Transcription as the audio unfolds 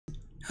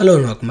Hello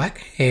and welcome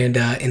back. And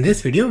in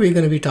this video, we're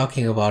going to be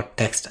talking about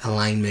text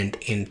alignment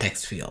in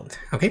text field.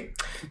 Okay,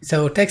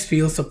 so text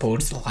field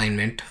supports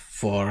alignment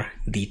for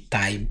the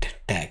typed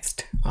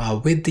text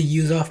with the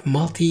use of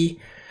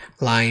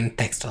multi-line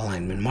text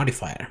alignment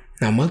modifier.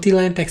 Now,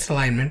 multi-line text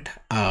alignment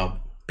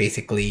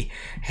basically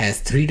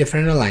has three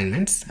different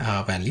alignment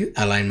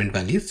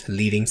values: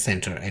 leading,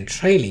 center, and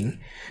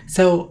trailing.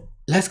 So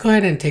let's go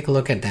ahead and take a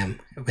look at them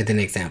with an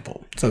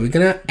example. So we're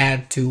going to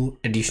add two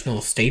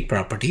additional state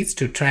properties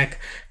to track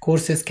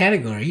courses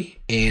category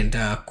and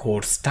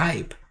course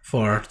type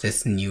for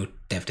this new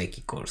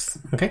DevTechie course.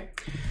 Okay,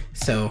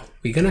 so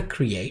we're going to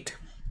create.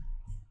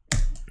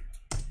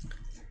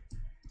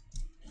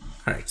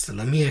 All right, so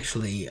let me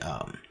actually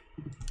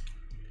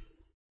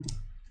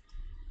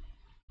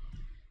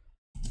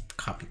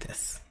copy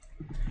this.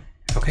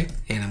 Okay,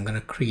 and I'm going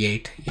to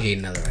create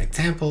another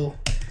example.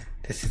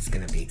 This is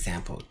going to be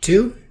example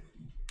 2.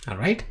 All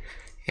right,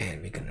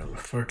 and we're going to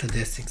refer to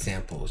this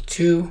example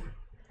 2,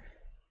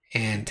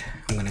 and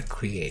I'm going to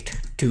create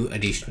two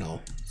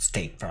additional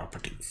state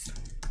properties: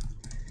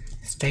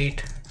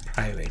 state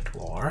private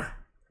var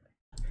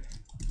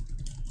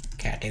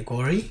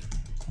category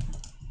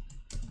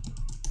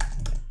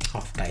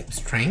of type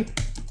string,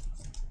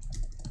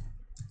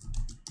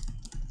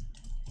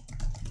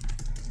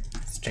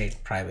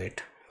 state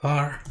private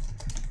var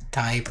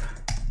type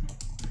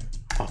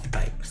of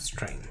type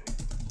string.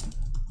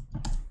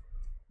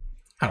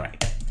 All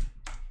right,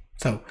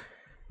 so what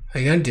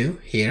we're going to do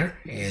here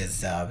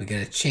is we're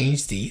going to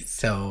change these.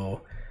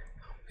 So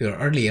we were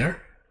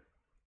earlier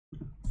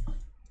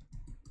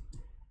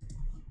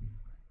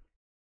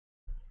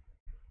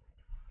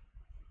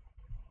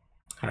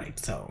all right,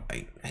 so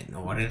I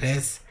know what it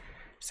is.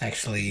 It's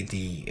actually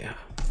the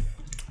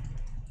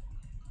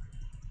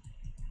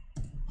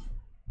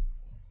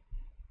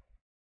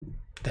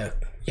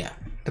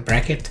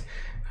bracket.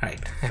 All right,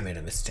 I made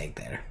a mistake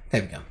there.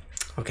 There we go.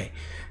 Okay,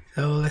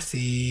 so let's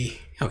see.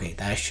 Okay,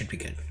 that should be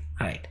good.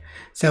 All right,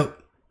 so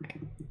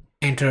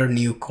enter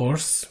new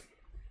course.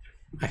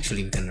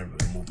 Actually, we're gonna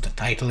remove the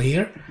title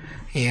here,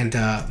 and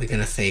we're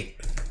gonna say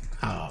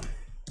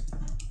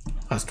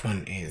first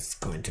one is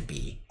going to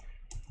be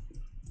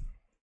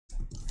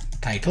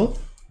title,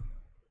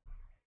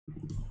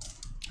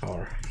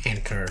 or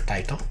enter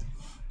title.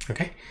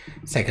 Okay,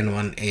 second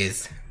one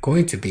is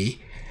going to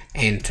be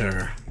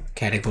enter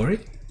category.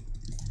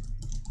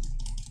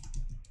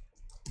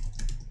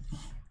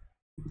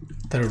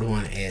 Third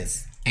one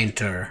is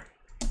enter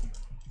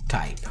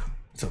type,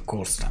 so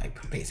course type,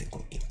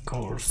 basically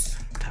course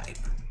type.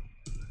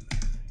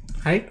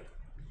 All right,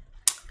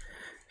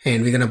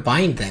 and we're gonna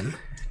bind them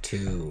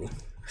to,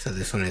 so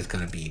this one is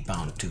going to be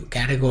bound to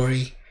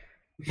category,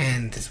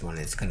 and this one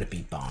is going to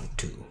be bound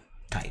to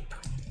type.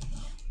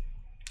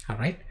 All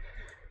right,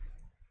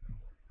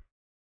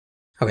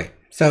 okay,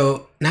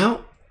 so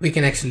now we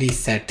can actually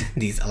set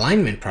these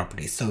alignment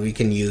properties. So we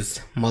can use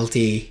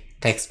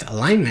multi-text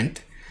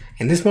alignment,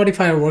 and this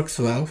modifier works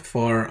well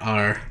for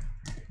our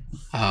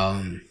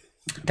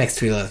text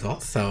field as well.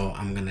 So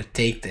I'm going to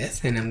take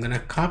this and I'm going to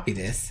copy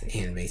this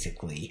and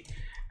basically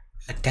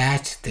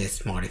attach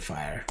this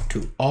modifier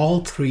to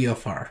all three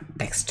of our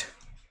text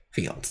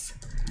fields.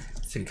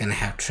 So we're going to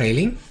have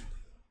trailing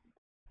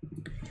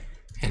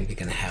and we're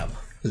going to have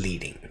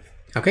leading.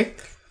 Okay,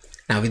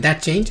 now with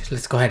that change,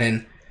 let's go ahead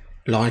and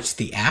launch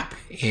the app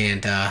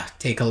and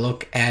take a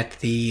look at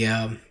the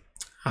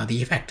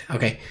effect.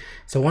 Okay,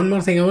 so one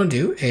more thing I want to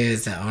do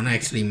is I want to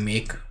actually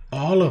make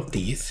all of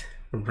these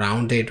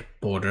rounded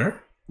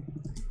border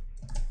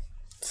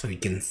so we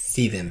can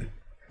see them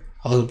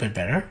a little bit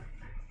better.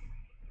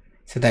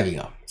 So there we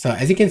go. So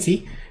as you can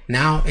see,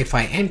 now if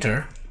I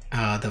enter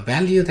the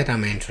value that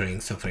I'm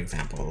entering, so for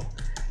example,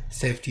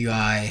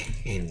 SwiftUI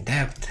in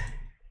depth,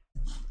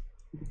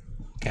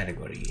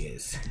 category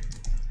is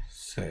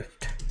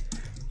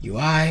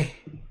SwiftUI,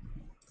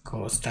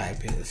 course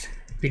type is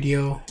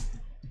video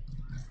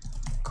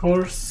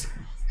course.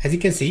 As you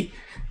can see,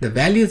 the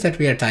values that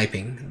we are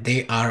typing,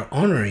 they are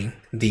honoring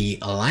the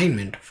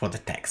alignment for the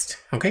text.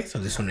 Okay, so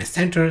this one is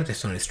center,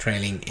 this one is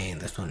trailing, and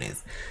this one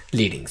is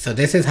leading. So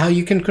this is how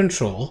you can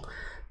control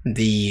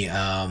the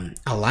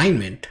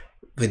alignment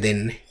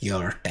within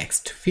your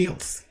text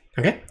fields.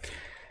 Okay,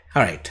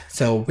 all right,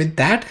 so with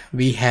that,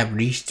 we have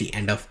reached the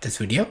end of this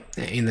video.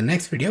 In the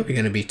next video, we're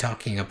going to be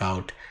talking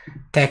about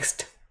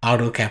text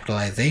auto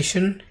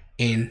capitalization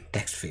in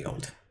text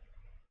field.